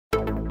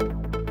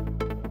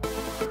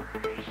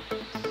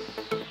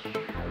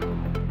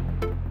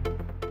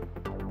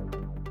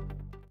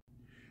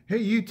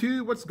Hey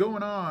YouTube, what's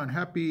going on?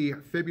 Happy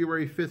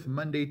February 5th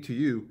Monday to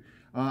you.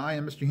 I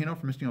am Mr. Hino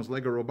from Mr. Hino's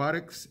Lego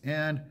Robotics,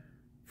 and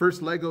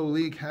First Lego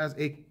League has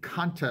a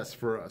contest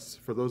for us,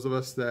 for those of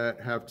us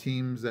that have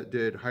teams that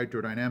did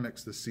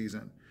Hydrodynamics this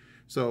season.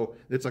 So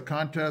it's a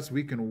contest.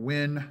 We can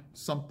win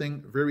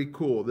something very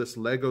cool, this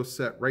Lego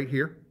set right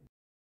here,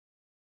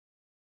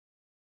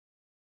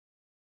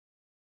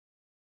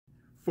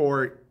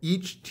 for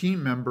each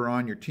team member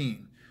on your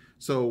team.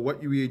 So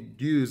what you would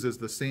use is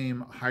the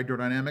same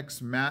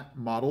Hydrodynamics mat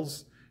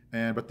models,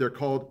 but they're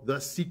called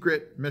the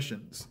secret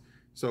missions.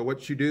 So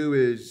what you do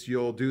is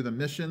you'll do the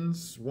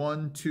missions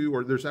 1, 2,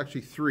 or there's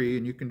actually 3,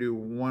 and you can do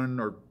 1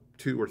 or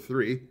 2 or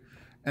 3.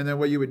 And then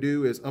what you would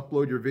do is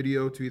upload your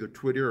video to either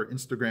Twitter or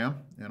Instagram,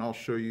 and I'll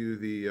show you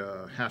the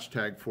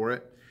hashtag for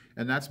it.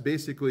 And that's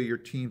basically your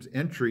team's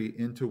entry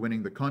into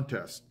winning the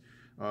contest.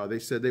 They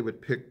said they would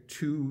pick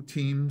 2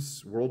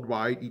 teams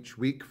worldwide each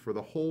week for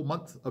the whole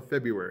month of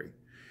February.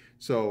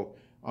 So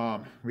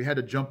we had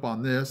to jump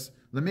on this.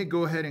 Let me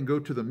go ahead and go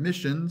to the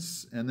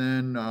missions, and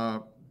then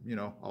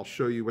I'll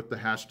show you what the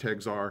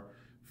hashtags are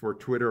for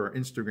Twitter or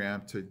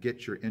Instagram to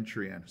get your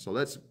entry in. So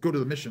let's go to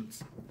the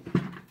missions.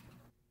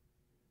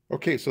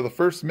 Okay, so the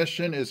first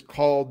mission is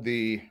called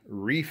the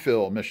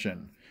refill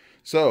mission.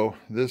 So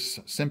this,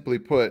 simply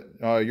put,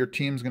 your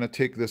team's going to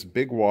take this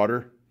big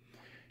water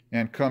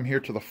and come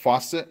here to the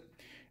faucet,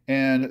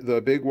 and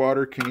the big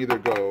water can either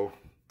go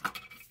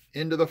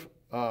into the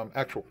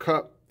actual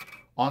cup,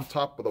 on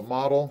top of the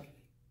model,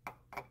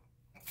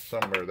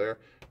 somewhere there.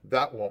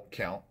 That won't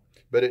count,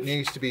 but it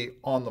needs to be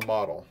on the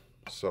model.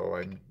 So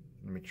let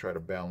me try to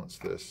balance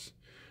this.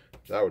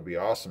 That would be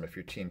awesome if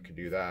your team could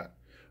do that,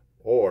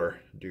 or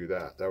do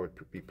that. That would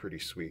be pretty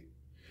sweet.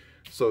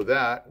 So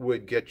that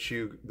would get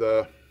you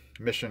the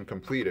mission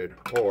completed,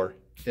 or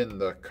in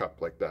the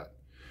cup like that.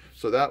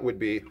 So that would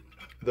be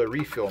the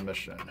refill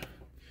mission.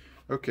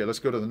 Okay, let's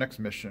go to the next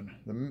mission.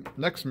 The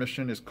next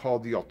mission is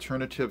called the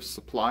alternative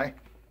supply.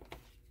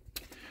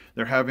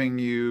 They're having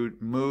you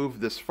move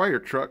this fire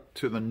truck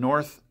to the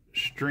north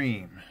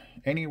stream,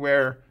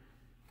 anywhere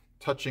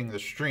touching the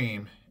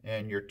stream,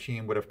 and your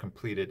team would have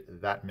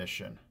completed that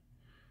mission.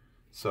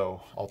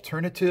 So,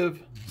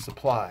 alternative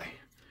supply.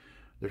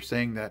 They're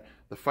saying that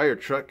the fire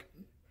truck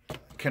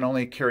can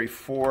only carry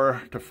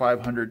 400 to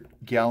 500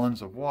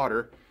 gallons of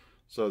water,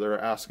 so they're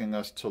asking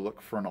us to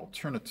look for an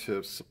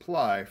alternative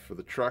supply for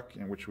the truck,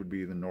 and which would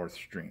be the north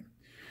stream.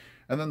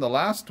 And then the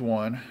last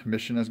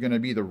mission is going to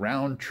be the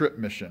round trip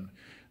mission.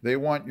 They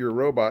want your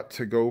robot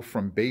to go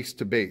from base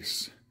to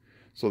base.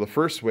 So the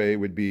first way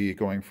would be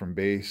going from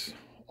base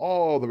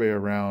all the way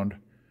around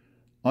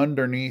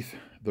underneath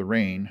the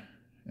rain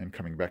and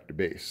coming back to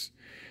base.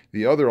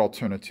 The other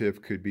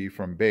alternative could be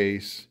from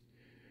base,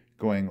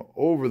 going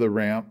over the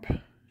ramp,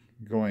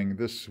 going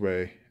this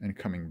way and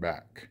coming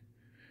back.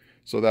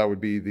 So that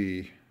would be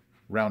the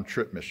round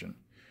trip mission.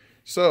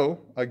 So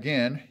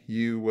again,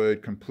 you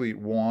would complete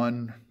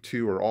 1,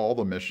 2, or all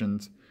the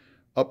missions,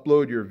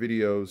 upload your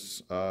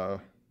videos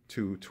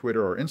to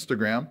Twitter or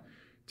Instagram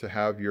to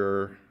have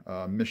your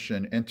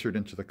mission entered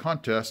into the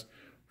contest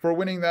for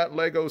winning that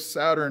Lego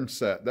Saturn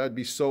set. That'd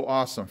be so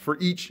awesome for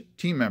each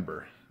team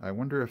member. I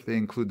wonder if they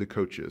include the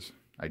coaches.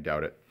 I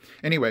doubt it.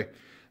 Anyway,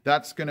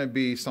 that's going to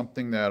be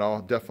something that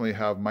I'll definitely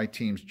have my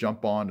teams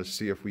jump on to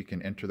see if we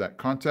can enter that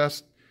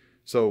contest.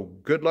 So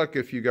good luck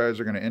if you guys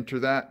are going to enter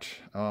that.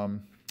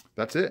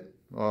 That's it.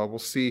 We'll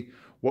see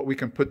what we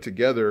can put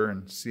together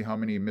and see how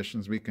many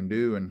missions we can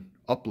do and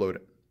upload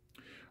it.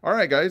 All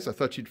right, guys, I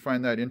thought you'd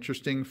find that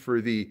interesting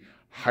for the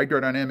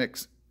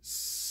Hydrodynamics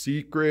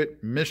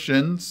secret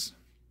missions.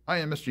 I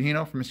am Mr.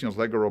 Hino from Mr. Hino's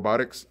Lego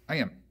Robotics. I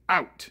am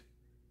out.